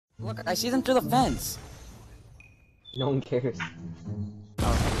Look, I see them through the fence. No one cares.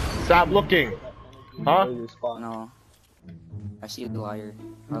 Stop looking. Huh? No. I see the liar.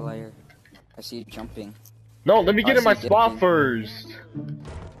 A liar. I see you jumping. No, let me get in my see spot dipping. first.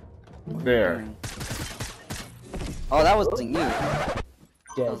 There. Oh, that wasn't you.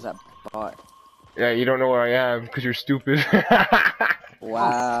 That was that bot. Yeah, you don't know where I am because you're stupid.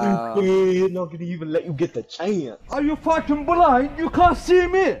 Wow. You're not gonna even let you get the chance. Are you fucking blind? You can't see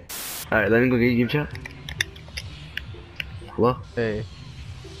me. Alright, let me go get you, chat. Hello? Hey.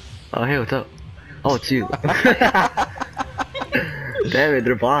 Oh, hey, what's up? Oh, it's you. Damn it,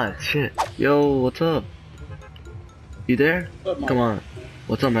 they're bots. Shit. Yo, what's up? You there? Come on.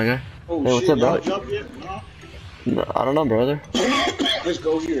 What's up, my guy? Oh, hey, what's up, bro? Jump yet? No? No, I don't know, brother. Let's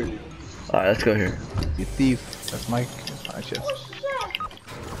go here. Alright, let's go here. You thief. That's my shit.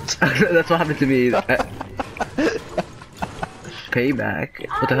 That's what happened to me. Payback.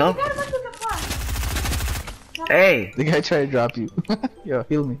 What the hell? Hey! The guy tried to drop you. Yo,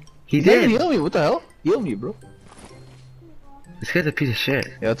 heal me. He did! Heal me, what the hell? Heal me, bro. This guy's a piece of shit.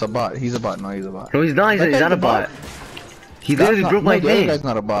 Yeah, it's a bot. He's a bot. No, he's a bot. No, he's not. He's not a bot. He literally broke my The other name. guy's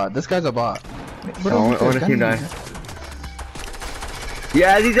not a bot. This guy's a bot. No, I wanna see him die.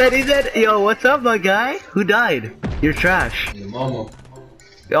 Yeah, he said, yo, what's up, my guy? Who died? You're trash. Your mama.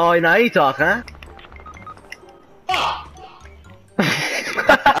 Oh, now you talk, huh?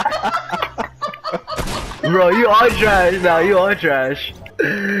 Bro, you are trash now. You are trash.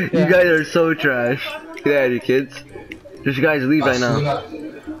 You guys are so trash. Get out of here, kids. Just you guys leave right now.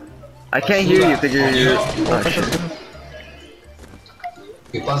 I can't hear you. Figure you. Oh shit.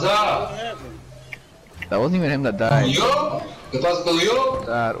 ¿Qué pasa? That wasn't even him that died. ¿Yo? ¿Qué pasa con yo?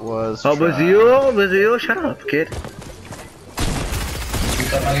 That was. Oh, was you? Shut up, kid. ¿Qué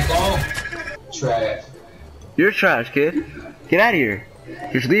está maricón? Trash. You're trash, kid. Get out of here.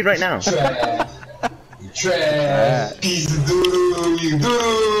 Just leave right now. Trash. Trash. Piece of doo-doo. You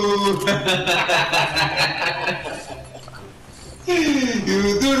doo-doo.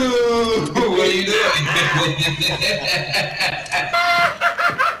 You doo-doo. What are you doing?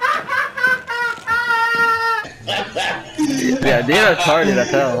 Yeah, they're retarded as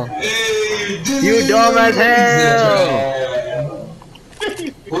hell. Hey, You dumb as hell.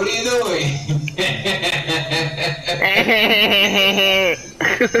 What are you doing? Hey,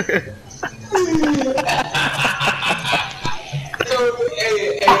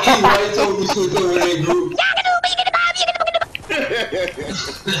 why you told me to go in that group?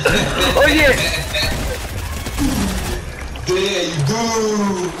 Oh yeah. There you go.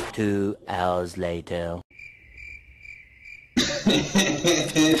 2 hours later.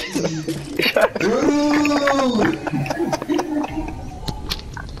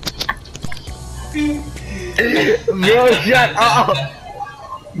 Bro, shut up.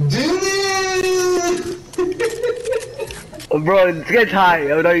 Bro, this guy's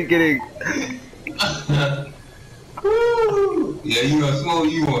high. I'm not even kidding. Yeah, you know, smoke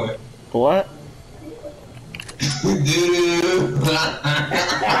you want. What?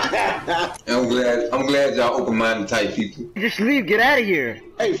 I'm glad y'all open-minded type people. Just leave. Get out of here.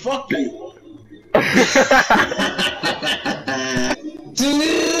 Hey, fuck you.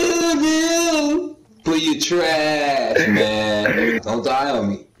 Put your trash, man. Don't die on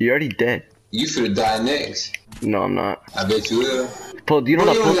me. You're already dead. You finna die next. No, I'm not. I bet you will. Paul, do you know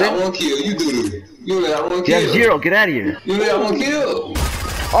You that only got Paul one kill. You do. You only got one You kill. have 0. Get out of here. You only got one kill.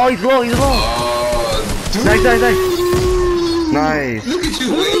 Oh, he's low. He's low. Dude. Nice. Nice. Look at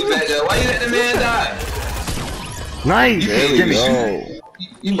you way back there. Why you let the man die? Nice. There we go.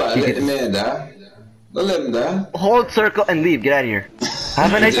 You about to let the man die. Don't let him die. Hold circle and leave. Get out of here.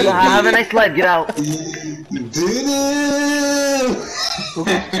 Have a nice life. Get out.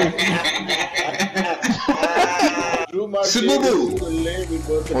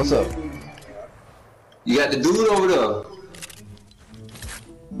 Sabubu. What's up? You got the dude over there.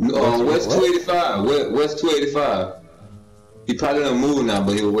 West 285. West 285. He probably done moved now,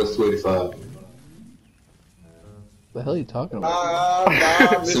 but he was West 285. The hell are you talking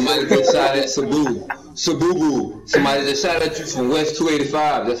about? Somebody just shot at Sabubu. Somebody just shot at you from West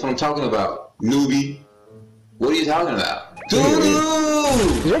 285. That's what I'm talking about. Newbie. What are you talking about? Dude!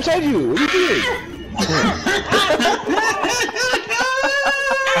 He's upside you. What are you doing?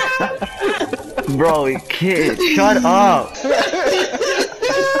 Bro, kid, shut up.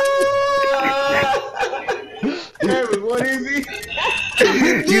 What is he?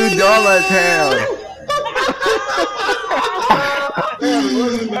 You dumb as hell.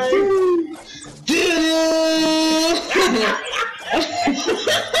 What's his name?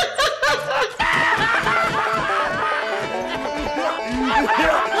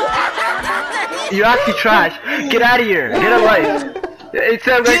 You're actually trash. Get out of here. Get a life. It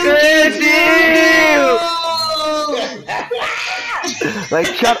sounds like it's you. Like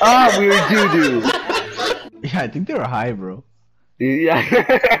shut up, weird doo-doo. Yeah, I think they were high, bro. Yeah.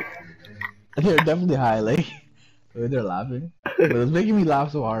 They're definitely high, like the way they're laughing. But it's making me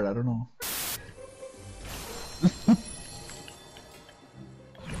laugh so hard, I don't know.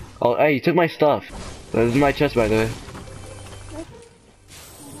 Oh, hey, you took my stuff. This is my chest, by the way.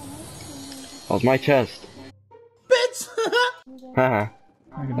 That was my chest. Bitch! Haha.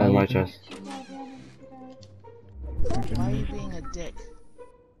 That was my chest. Why are you being a dick?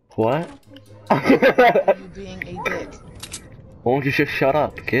 What? Why are you being a dick? Why don't you just shut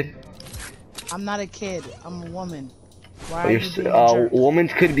up, kid? I'm not a kid. I'm a woman. Why are you being a jerk? Women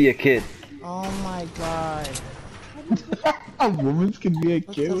could be a kid. Oh my god. A woman can be a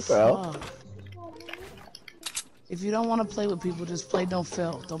kid, What the bro. fuck? If you don't want to play with people, just play don't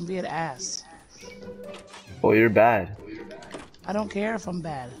fail. Don't be an ass. Oh, you're bad. I don't care if I'm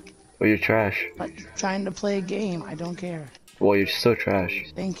bad. Oh, you're trash. But trying to play a game, I don't care. Well, you're so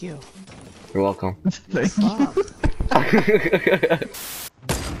trash. Thank you. You're welcome. Thank you. Fuck.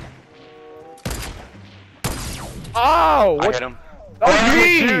 Oh! I What? hit him.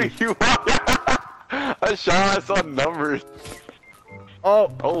 That was me! I shot us on numbers.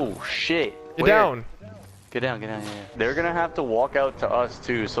 Oh, Oh shit. you're Where? down. Get down, yeah. They're gonna have to walk out to us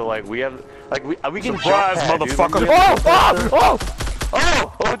too, so like we have, like we can Surprise, jump pad, dude. motherfucker! We have to-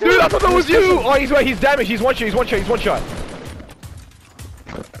 Oh! dude, Dude, I thought that was you! Oh, he's right, he's damaged, he's one shot, he's one shot, he's one shot.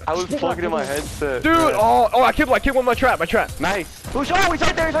 I was plugging in my headset. Dude, oh, I killed one with my trap, Nice. Oh, he's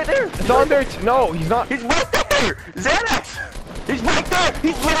right there, he's right there. It's on there, no, he's not. He's right there! Xanax! He's right there!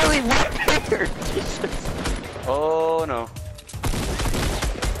 He's literally right there! Jesus. Oh no.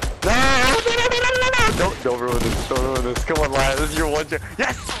 No! Don't ruin this, don't ruin this. Come on, Lion, this is your one chance.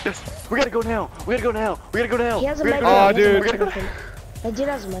 Yes! Yes! We gotta go now! We gotta go now! We gotta go now! He has a We med gotta kit. go now. Oh, We gotta go. That dude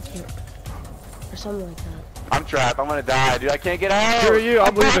has a med kit. Or something like that. I'm trapped, I'm gonna die, dude. I can't get out! Screw you,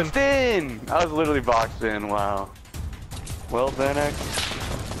 I'm leaving. Boxed in! I was literally boxed in, wow. Well,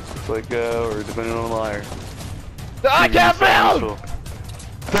 Xanax. Like, or depending on the liar. I can't fail!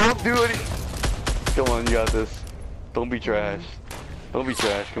 Don't do it! Come on, you got this. Don't be trash. Don't be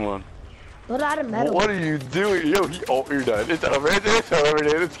trash, come on. What out of metal? What are you doing? Yo, oh, you're done. It's over. It's over,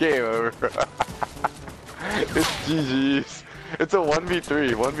 dude. It's game over. It's GG's. It's a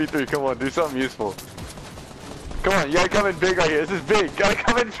 1v3. 1v3. Come on, do something useful. Come on, you gotta come in big right here. This is big. Gotta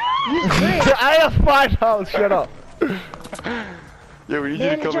come in. I have $5. Shut up. Yeah, we need you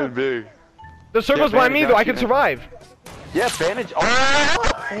to come in big. The circle's by me though. I can survive. Yeah, bandage.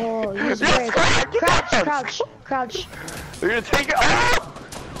 Oh! Oh, use Yes, break. Crouch. They're gonna take it. Oh!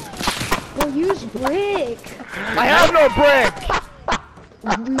 Well, use brick. I have no brick.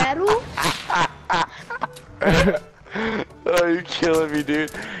 Metal? Oh, you're killing me, dude.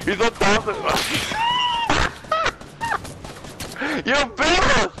 He's on top of Yo,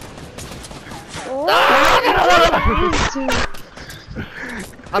 Bill! Oh,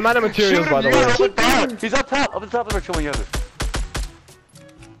 I'm out of materials, by the way. He's up top of the bridge. Come on, you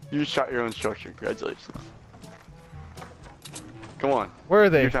You shot your own structure. Congratulations. Come on. Where are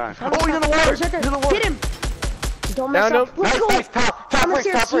they? Your time. Oh, he's in the water! He's in the water! Hit him! Don't mess up. Let's go! Nice, top bricks,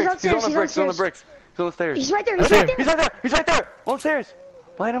 top bricks! He's on the bricks, he's on the bricks. He's on the stairs. He's right there, He's right there! On stairs!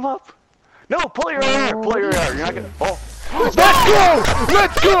 Line him up! No, pull your AR! Pull your AR! You're not gonna... Oh!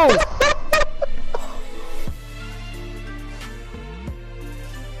 Let's go!